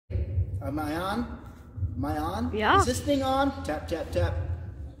Am I on? Am I on? Yeah. Is this thing on? Tap, tap, tap.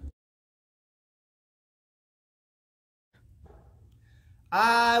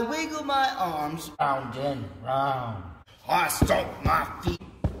 I wiggle my arms round and round. I stomp my feet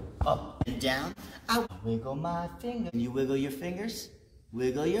up and down. I wiggle my fingers. You wiggle your fingers?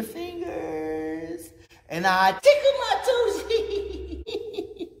 Wiggle your fingers. And I tickle my toes.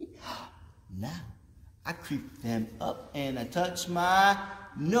 Now, I creep them up and I touch my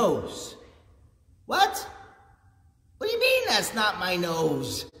nose. What? What do you mean that's not my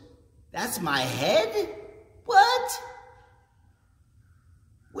nose? That's my head? What?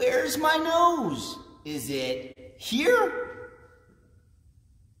 Where's my nose? Is it here?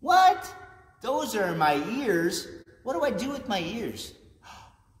 What? Those are my ears. What do I do with my ears?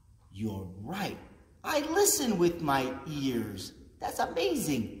 You're right. I listen with my ears. That's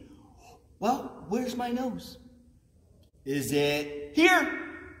amazing. Well, where's my nose? Is it here?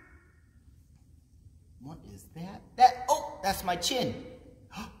 What is that? Oh, that's my chin.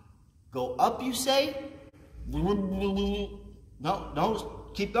 Go up, you say? No,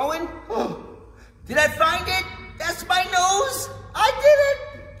 keep going. Did I find it? That's my nose. I did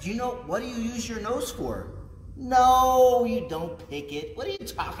it. Do you know, what do you use your nose for? No, you don't pick it. What are you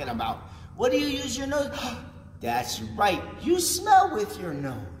talking about? What do you use your nose? That's right. You smell with your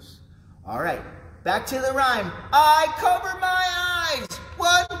nose. All right, back to the rhyme. I cover my eyes.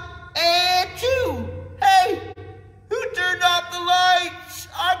 1 and 2. Hey, who turned off the lights?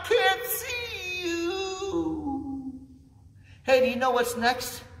 I can't see you. Hey, do you know what's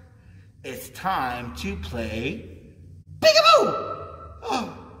next? It's time to play peekaboo.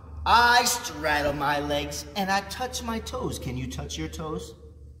 I straddle my legs and I touch my toes. Can you touch your toes?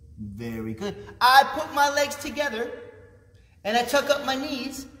 Very good. I put my legs together and I tuck up my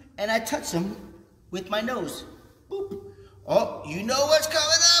knees and I touch them with my nose. Boop. Oh, you know what's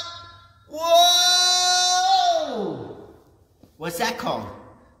coming up? Whoa! What's that called?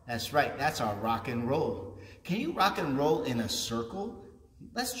 That's right, that's our rock and roll. Can you rock and roll in a circle?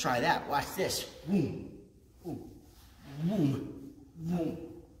 Let's try that. Watch this. Boom, boom, boom, boom,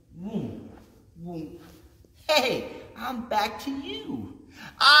 boom, boom. Hey, I'm back to you.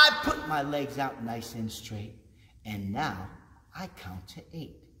 I put my legs out nice and straight, and now I count to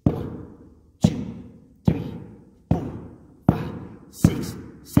 8. 1, 2, 3, 4, 5, 6,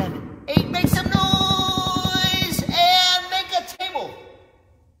 7, 8. Make some noise and make a table.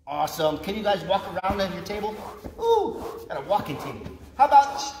 Awesome. Can you guys walk around on your table? Ooh, got a walking table. How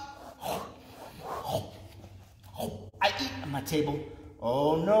about eat? I eat on my table.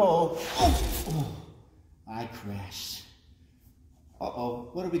 Oh no. Oh, I crashed. Uh-oh,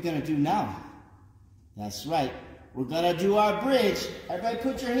 what are we gonna do now? That's right, we're gonna do our bridge. Everybody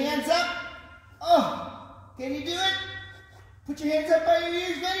put your hands up. Oh, can you do it? Put your hands up by your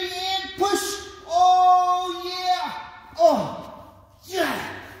ears, ready, and push. Oh yeah. Oh, yeah,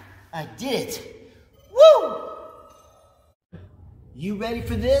 I did it. Woo! You ready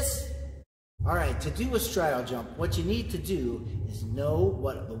for this? All right, to do a straddle jump, what you need to do is know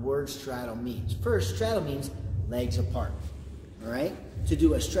what the word straddle means. First, straddle means legs apart. All right? To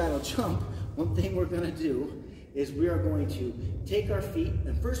do a straddle jump, one thing we're going to do is we are going to take our feet,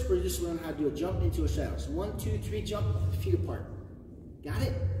 and first we're just learning how to do a jump into a straddle. So 1, 2, 3, jump, feet apart. Got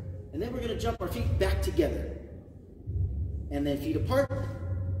it? And then we're going to jump our feet back together. And then feet apart,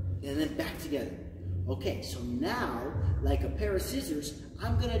 and then back together. Okay, so now, like a pair of scissors,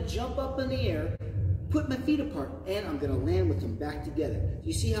 I'm going to jump up in the air, put my feet apart, and I'm going to land with them back together. Do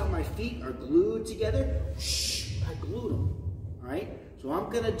you see how my feet are glued together? Shh, I glued them. All right? So I'm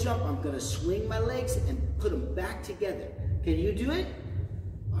going to jump, I'm going to swing my legs and put them back together. Can you do it?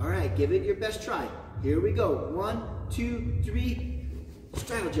 All right, give it your best try. Here we go. 1, 2, 3,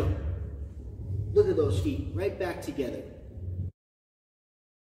 straddle jump. Look at those feet, right back together.